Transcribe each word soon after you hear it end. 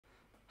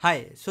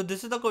Hi, so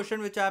this is the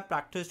question which I have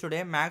practiced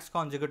today, max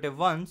consecutive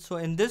ones. So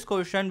in this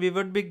question, we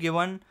would be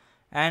given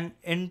an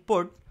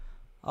input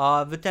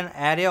with an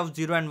array of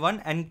 0 and 1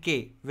 and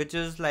k, which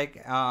is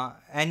like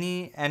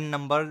any n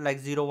number like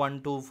 0,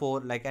 1, 2, 4,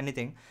 like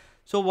anything.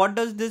 So what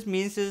does this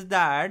means is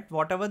that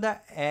whatever the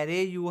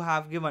array you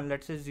have given,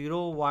 let's say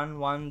 0, 1,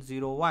 1,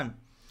 0, 1,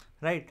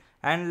 right?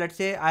 And let's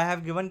say I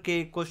have given k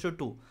equals to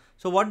 2.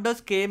 So what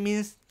does k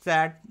means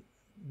that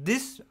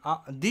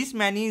these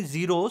many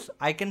zeros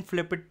I can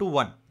flip it to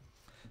 1.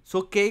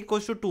 So k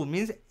equals to 2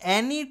 means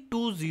any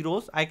two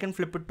zeros I can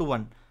flip it to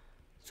 1.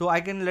 So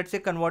I can, let's say,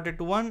 convert it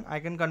to 1, I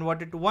can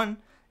convert it to 1,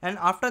 and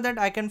after that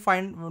I can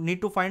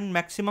need to find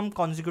maximum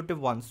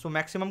consecutive ones. So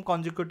maximum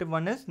consecutive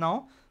one is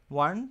now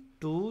 1,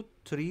 2,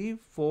 3,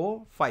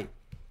 4, 5,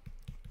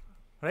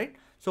 right?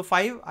 So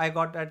 5 I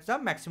got as the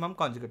maximum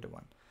consecutive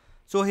one.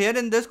 So here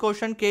in this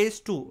question k is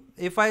 2.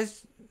 If I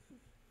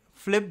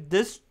flip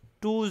this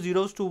two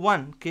zeros to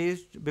 1, k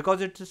is,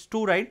 because it is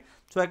 2, right?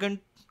 So I can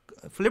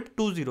flip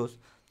two zeros.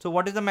 So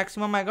what is the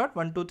maximum I got?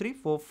 1, 2, 3,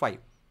 4, 5.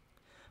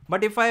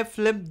 But if I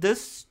flip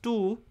this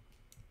to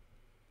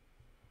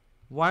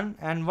 1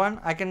 and 1,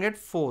 I can get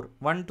 4.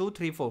 1, 2,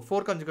 3, 4.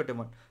 4 consecutive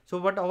one. So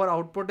what our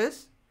output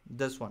is?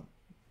 This one.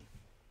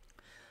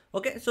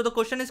 Okay, so the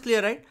question is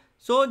clear, right?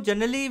 So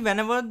generally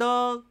whenever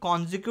the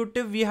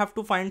consecutive, we have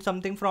to find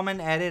something from an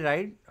array,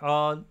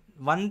 right?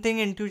 One thing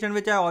intuition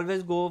which I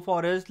always go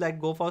for is like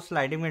go for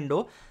sliding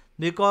window,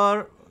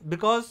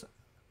 because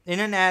in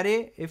an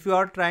array, if you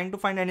are trying to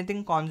find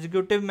anything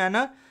consecutive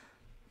manner,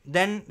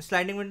 then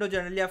sliding window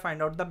generally I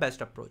find out the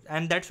best approach,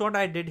 and that's what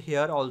I did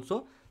here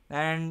also,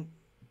 and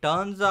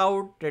turns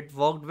out it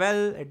worked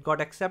well. It got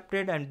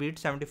accepted and beat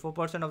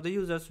 74% of the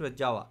users with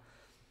Java.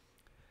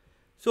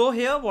 So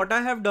here what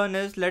I have done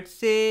is, let's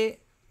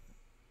say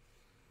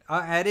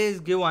an array is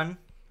given,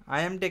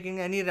 I am taking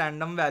any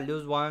random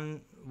values,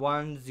 1,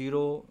 1,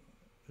 0,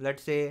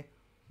 let's say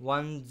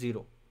 1,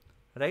 0,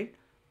 right?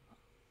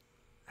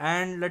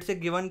 And let's say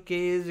given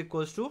k is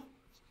equals to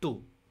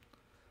 2,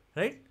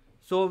 right?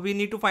 So we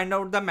need to find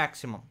out the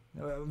maximum.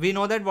 We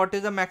know that what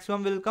is the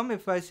maximum will come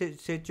if I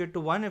switch it to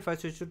 1. If I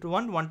switch it to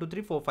 1, 1, 2,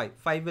 3, 4, 5,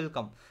 5 will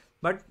come.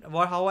 But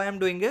how I am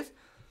doing is,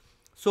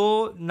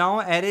 so now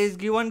array is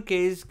given,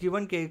 k is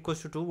given, k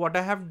equals to 2. What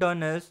I have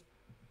done is,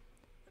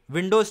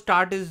 window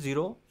start is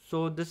 0.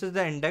 So this is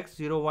the index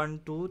 0,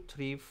 1, 2,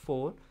 3,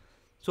 4.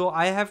 So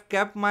I have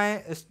kept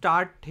my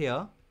start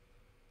here,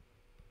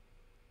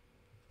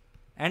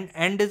 and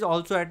end is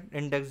also at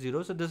index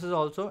 0. So this is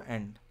also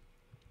end.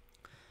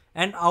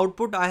 And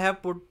output I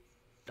have put,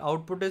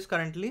 output is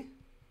currently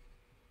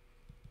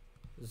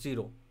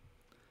 0.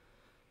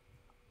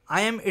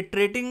 I am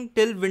iterating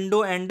till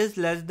window end is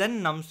less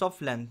than nums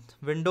of length.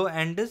 Window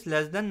end is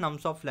less than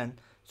nums of length.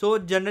 So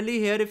generally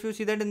here, if you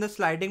see that in the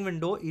sliding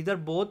window, either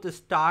both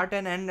start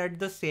and end at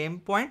the same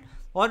point,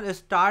 or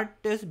start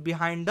is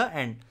behind the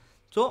end.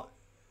 So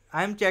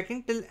I am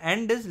checking till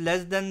end is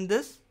less than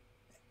this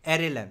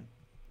array length,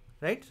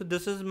 right? So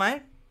this is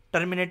my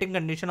terminating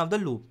condition of the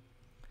loop.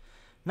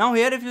 Now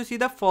here, if you see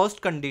the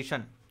first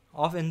condition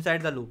of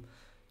inside the loop,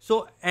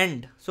 so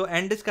end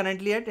is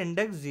currently at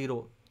index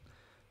 0.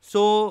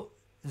 So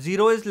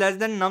 0 is less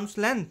than num's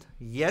length.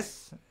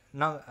 Yes.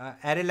 Now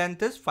array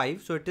length is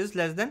 5, so it is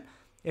less than.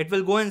 It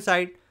will go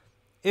inside.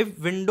 If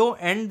window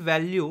end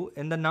value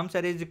in the nums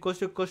array is equals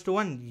to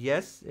 1,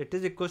 yes, it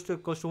is equals to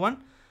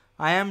 1.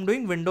 I am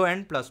doing window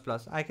end plus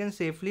plus. I can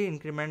safely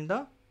increment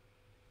the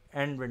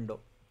end window.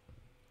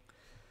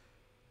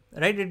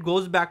 Right, it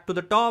goes back to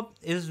the top.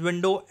 Is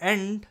window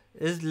end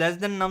is less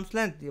than nums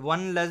length?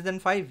 1 less than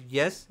 5?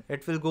 Yes,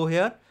 it will go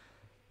here.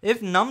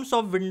 If nums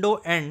of window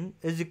end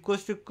is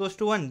equals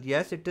to 1,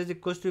 yes, it is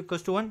equals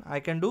to 1. I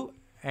can do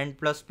end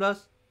plus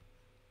plus.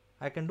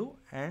 I can do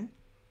end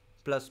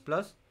plus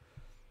plus,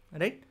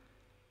 right?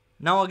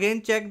 Now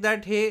again check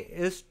that, hey,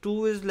 is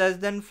 2 is less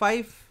than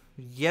 5?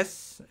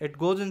 Yes, it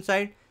goes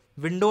inside.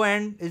 Window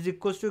end is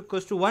equals to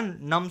 1.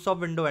 Nums of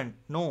window end,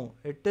 no,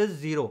 it is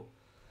 0.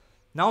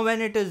 Now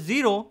when it is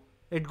 0,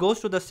 it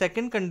goes to the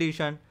second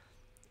condition.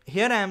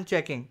 Here I am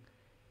checking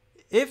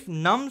if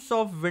nums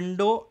of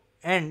window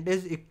end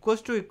is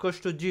equals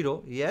to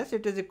 0. Yes,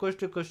 it is equals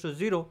to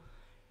 0,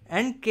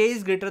 and k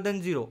is greater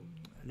than 0.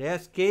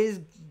 Yes, k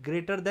is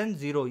greater than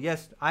 0.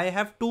 Yes, I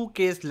have 2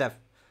 k's left,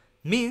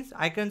 means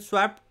I can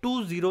swap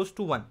 2 zeros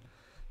to 1.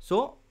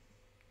 So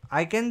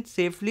I can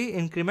safely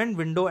increment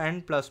window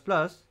end plus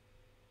plus,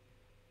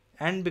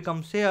 and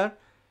becomes here,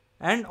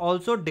 and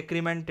also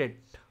decrement it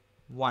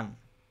 1,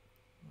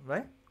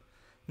 right?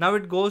 Now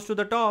it goes to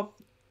the top.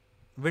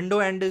 Window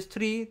end is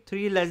 3,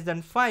 3 less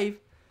than 5,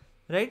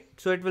 right?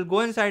 So it will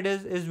go inside.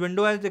 Is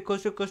window as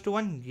equals to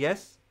 1?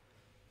 Yes,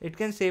 it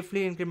can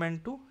safely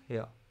increment to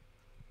here,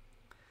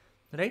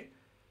 right?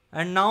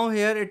 And now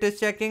here it is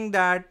checking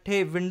that,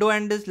 hey, window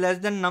end is less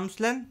than nums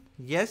length.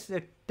 Yes,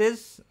 it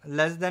is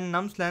less than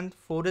nums length.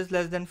 4 is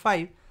less than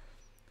 5.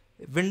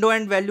 Window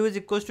end value is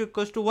equals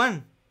to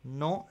 1.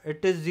 No,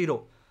 it is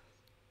 0.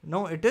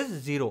 No, it is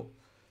 0.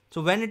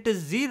 So when it is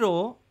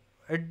 0,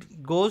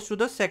 it goes to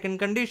the second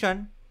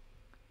condition.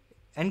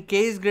 and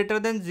k is greater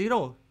than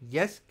 0.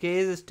 Yes, k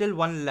is still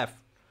 1 left.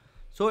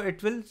 So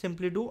it will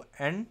simply do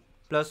n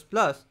plus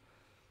plus,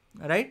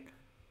 right?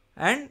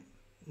 And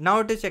now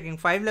it is checking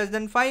 5 less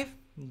than 5.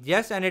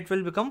 Yes, and it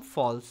will become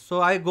false.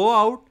 So I go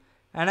out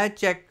and I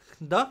check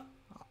the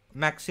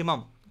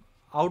maximum.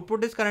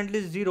 Output is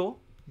currently 0,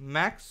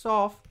 max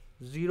of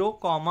 0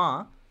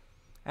 comma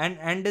and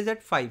end is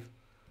at 5,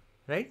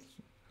 right?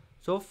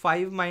 So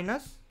 5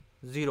 minus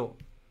 0.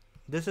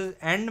 This is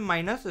end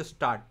minus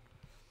start.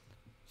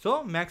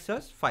 So max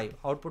is 5,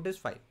 output is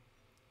 5.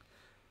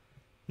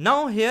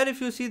 Now here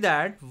if you see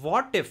that,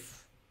 what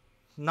if,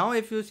 now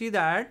if you see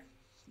that,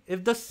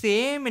 if the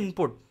same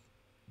input,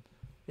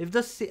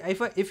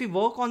 if we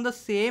work on the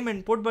same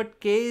input but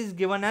k is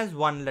given as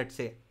 1, let's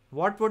say,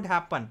 what would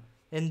happen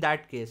in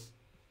that case?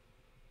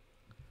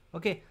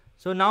 Okay,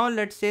 so now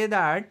let's say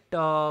that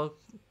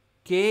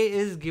k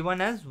is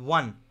given as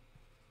 1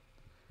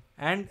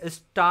 and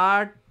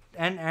start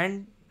and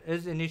end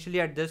is initially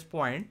at this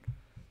point.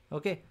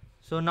 Okay,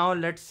 so now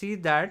let's see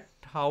that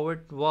how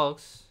it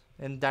works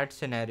in that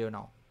scenario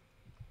now.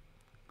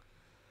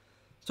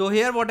 So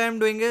here what I am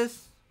doing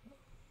is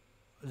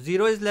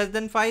 0 is less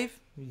than 5,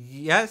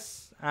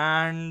 yes,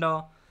 and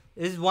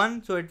is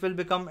 1, so it will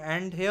become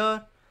end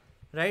here,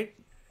 right?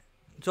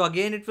 So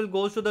again it will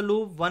go to the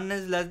loop, 1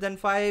 is less than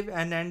 5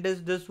 and end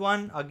is this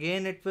one,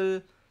 again it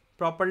will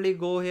properly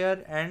go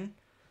here, and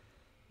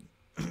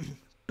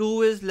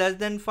 2 is less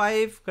than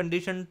 5,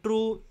 condition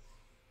true,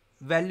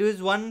 value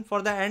is 1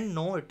 for the end,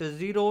 no, it is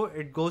 0,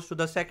 it goes to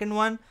the second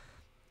one,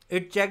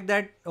 it check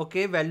that,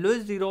 okay, value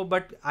is 0,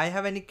 but I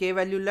have any k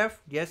value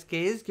left, yes,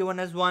 k is given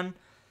as 1,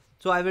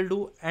 so I will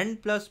do n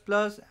plus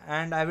plus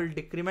and I will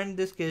decrement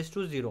this case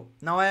to 0.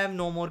 Now I have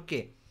no more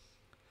k,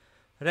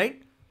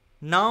 right?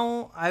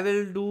 Now I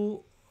will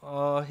do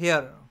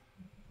here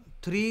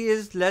 3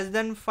 is less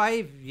than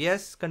 5,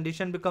 yes,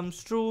 condition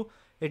becomes true,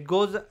 it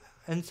goes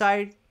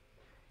inside,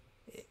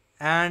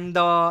 and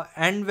the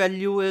end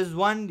value is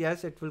 1,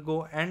 yes, it will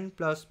go n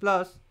plus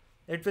plus,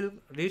 it will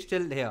reach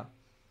till here.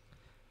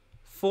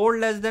 4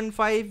 less than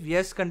 5,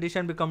 yes,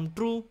 condition become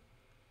true.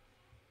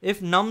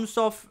 If nums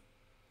of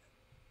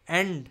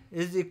end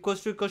is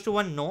equals to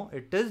 1, no,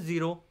 it is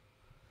 0.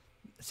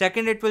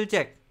 Second, it will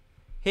check,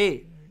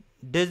 hey,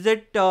 does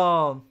it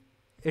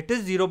it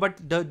is 0,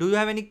 but do you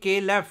have any k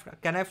left?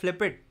 Can I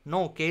flip it?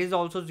 No, k is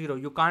also 0,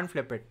 you can't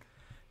flip it.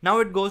 Now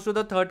it goes to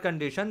the third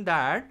condition,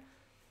 that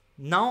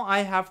now I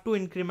have to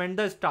increment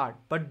the start,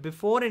 but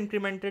before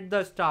incremented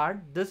the start,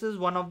 this is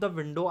one of the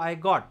window I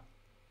got.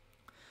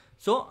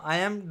 So I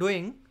am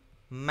doing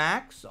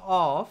max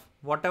of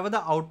whatever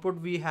the output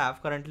we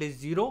have currently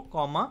 0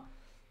 comma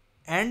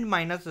end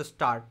minus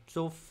start.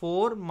 So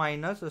 4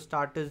 minus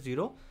start is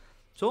 0.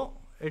 So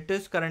it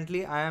is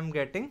currently I am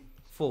getting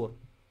 4,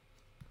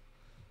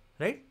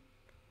 right?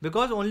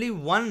 Because only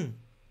 1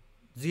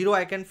 0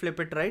 I can flip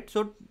it, right?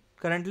 So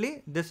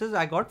currently this is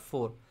I got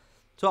 4.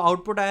 So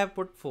output I have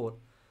put 4.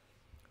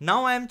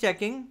 Now I am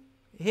checking,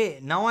 hey,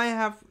 now I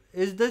have,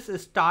 is this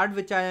start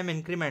which I am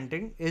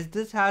incrementing, is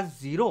this has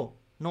 0?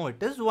 No,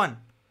 it is 1,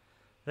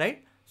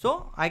 right?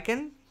 So I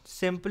can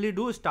simply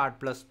do start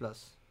plus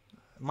plus.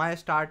 My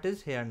start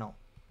is here now.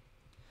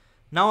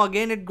 Now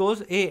again it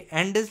goes, hey,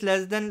 end is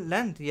less than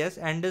length, yes,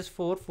 end is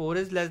 4, 4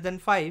 is less than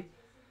 5.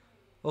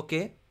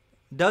 Okay,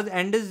 does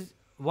end is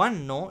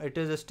 1? No, it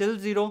is still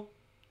 0.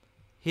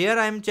 Here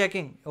I am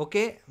checking,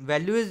 okay,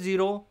 value is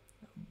 0.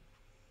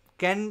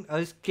 Can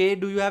k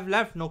do you have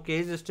left? No, k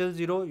is still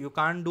 0, you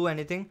can't do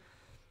anything.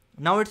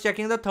 Now it's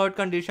checking the third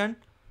condition,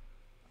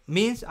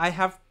 means I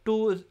have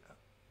to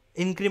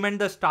increment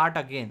the start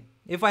again.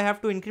 If I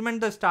have to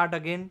increment the start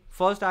again,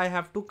 first I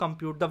have to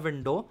compute the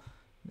window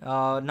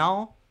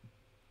now.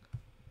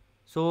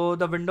 So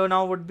the window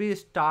now would be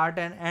start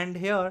and end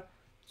here.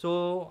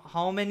 So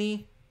how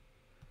many?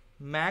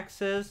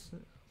 Max is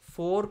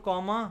 4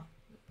 comma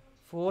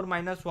 4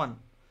 minus 1,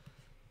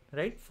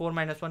 right? 4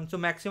 minus 1. So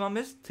maximum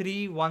is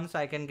 3 ones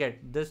I can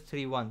get, this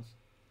 3 ones,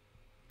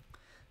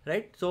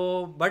 right?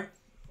 So but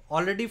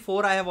already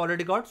 4 I have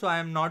already got, so I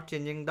am not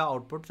changing the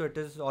output, so it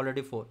is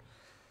already 4.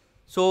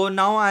 So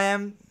now I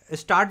am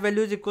start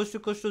value is equals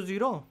to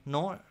 0.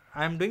 No,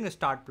 I am doing a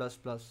start plus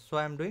plus, so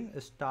I am doing a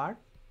start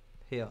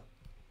here.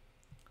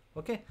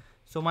 Okay,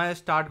 so my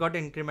start got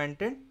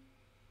incremented.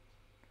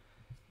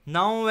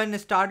 Now when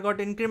start got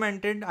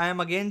incremented, I am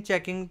again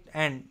checking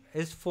end.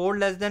 Is 4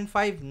 less than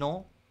 5?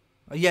 No.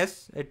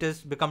 Yes, it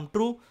is become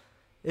true.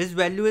 Is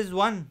value is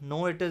 1?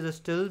 No, it is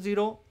still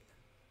 0.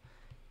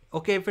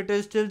 Okay, if it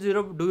is still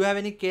 0, do you have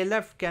any k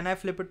left? Can I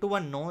flip it to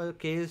 1? No,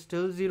 k is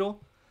still 0.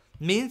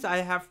 Means I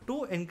have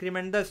to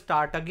increment the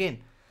start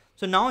again.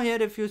 So now here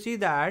if you see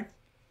that,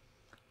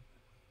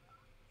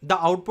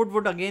 the output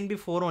would again be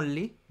 4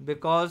 only,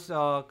 because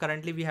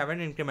currently we haven't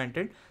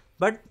incremented.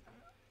 But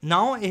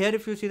now here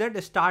if you see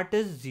that start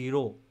is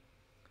 0.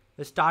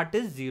 Start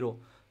is 0.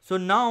 So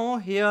now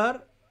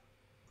here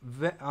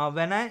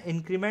when I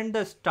increment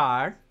the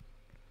start,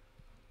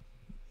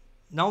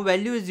 now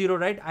value is 0,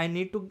 right? I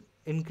need to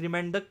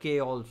increment the k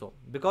also,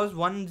 because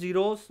 1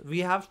 zeros we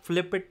have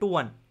flip it to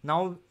 1.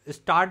 Now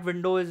start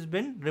window has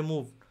been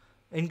removed,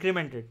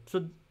 incremented.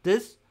 So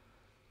this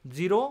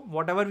 0,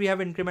 whatever we have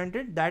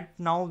incremented, that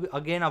now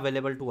again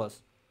available to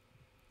us,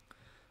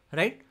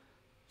 right?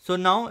 So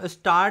now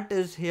start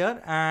is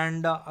here,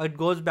 and it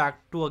goes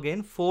back to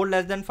again 4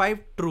 less than 5,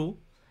 true.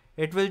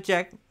 It will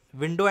check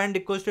window end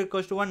equals to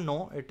 1,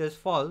 no, it is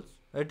false,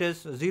 it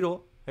is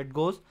 0. It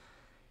goes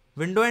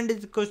window end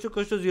is equals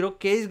to 0,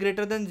 k is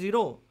greater than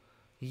 0.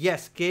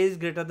 Yes, k is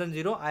greater than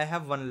 0. I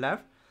have 1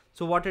 left.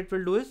 So what it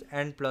will do is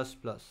end plus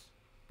plus.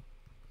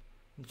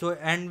 So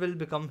end will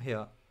become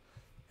here,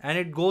 and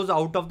it goes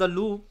out of the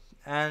loop,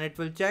 and it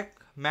will check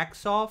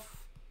max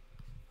of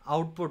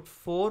output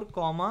 4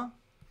 comma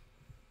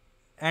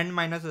end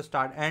minus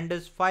start. End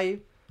is 5,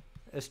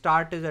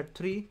 start is at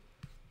 3,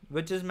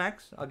 which is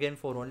max, again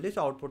 4 only,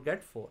 so output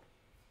get 4.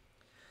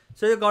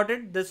 So you got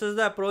it. This is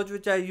the approach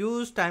which I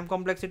use. Time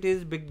complexity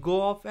is big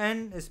O of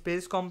n.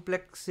 Space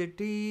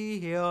complexity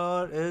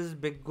here is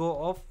big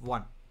O of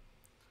 1,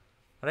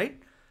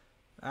 right?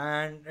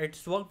 And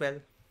it's worked well.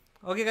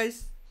 Okay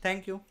guys,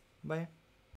 thank you, bye.